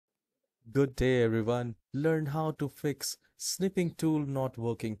Good day everyone. Learn how to fix snipping tool not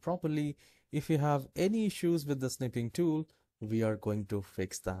working properly. If you have any issues with the snipping tool, we are going to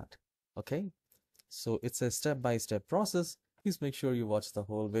fix that. Okay, so it's a step-by-step process. Please make sure you watch the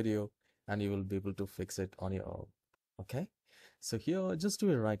whole video and you will be able to fix it on your own. Okay, so here just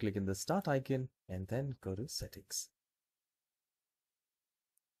do a right click in the start icon and then go to settings.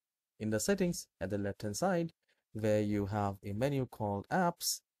 In the settings at the left hand side where you have a menu called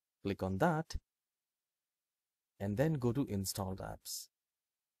apps, click on that and then go to installed apps.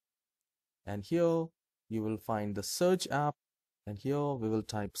 And here you will find the search app, and here we will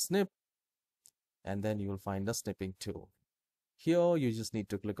type snip, and then you will find the snipping tool. Here you just need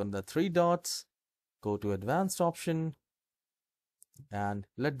to click on the three dots, go to advanced option, and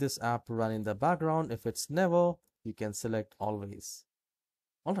let this app run in the background. If it's never, you can select always.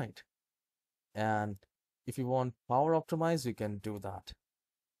 All right, and if you want power optimize, you can do that.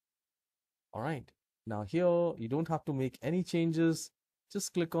 All right, now here you don't have to make any changes.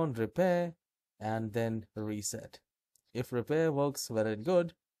 Just click on repair and then reset. If repair works very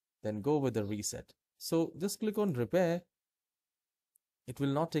good, then go with the reset. So just click on repair. It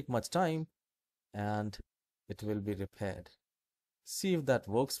will not take much time and it will be repaired. See if that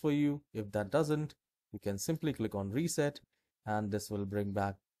works for you. If that doesn't, you can simply click on reset and this will bring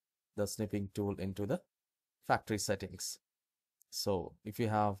back the snipping tool into the factory settings. So if you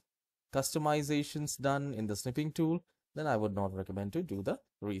have customizations done in the snipping tool, then I would not recommend to do the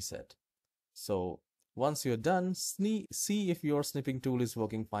reset. So once you're done, see if your snipping tool is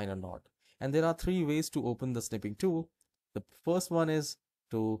working fine or not. And there are three ways to open the snipping tool. The first one is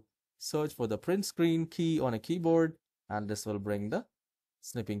to search for the print screen key on a keyboard, and this will bring the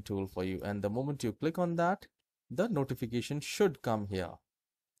snipping tool for you. And the moment you click on that, the notification should come here.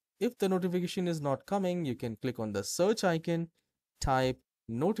 If the notification is not coming, you can click on the search icon, type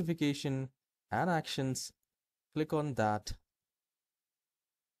notification and actions, click on that,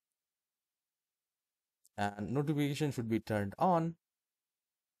 and notification should be turned on,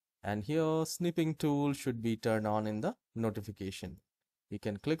 and here snipping tool should be turned on in the notification. You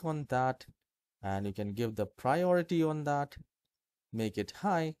can click on that and you can give the priority on that, make it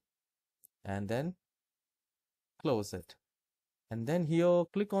high, and then close it. And then here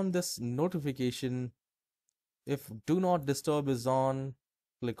click on this notification. If do not disturb is on,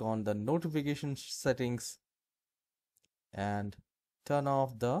 click on the notification settings and turn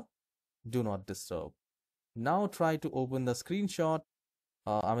off the do not disturb. Now try to open the screenshot,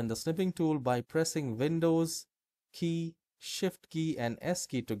 the snipping tool by pressing Windows key, Shift key and S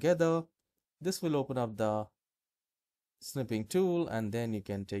key together. This will open up the snipping tool and then you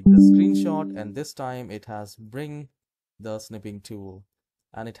can take the screenshot, and this time it has bring the snipping tool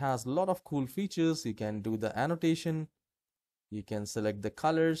and it has a lot of cool features. You can do the annotation, you can select the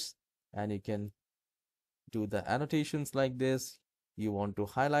colors and you can do the annotations like this. You want to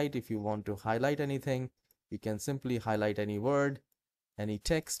highlight, if you want to highlight anything, you can simply highlight any word, any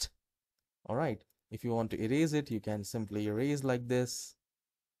text. All right, if you want to erase it, you can simply erase like this.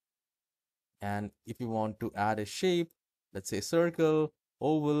 And if you want to add a shape, let's say circle,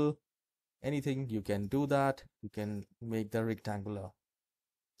 oval, anything, you can do that. You can make the rectangular.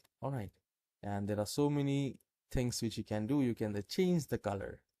 All right, and there are so many things which you can do. You can change the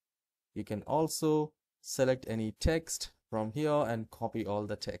color. You can also select any text from here and copy all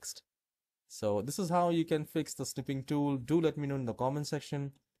the text. So this is how you can fix the snipping tool. Do let me know in the comment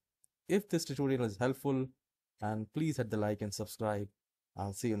section if this tutorial is helpful, and please hit the like and subscribe.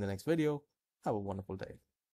 I'll see you in the next video. Have a wonderful day.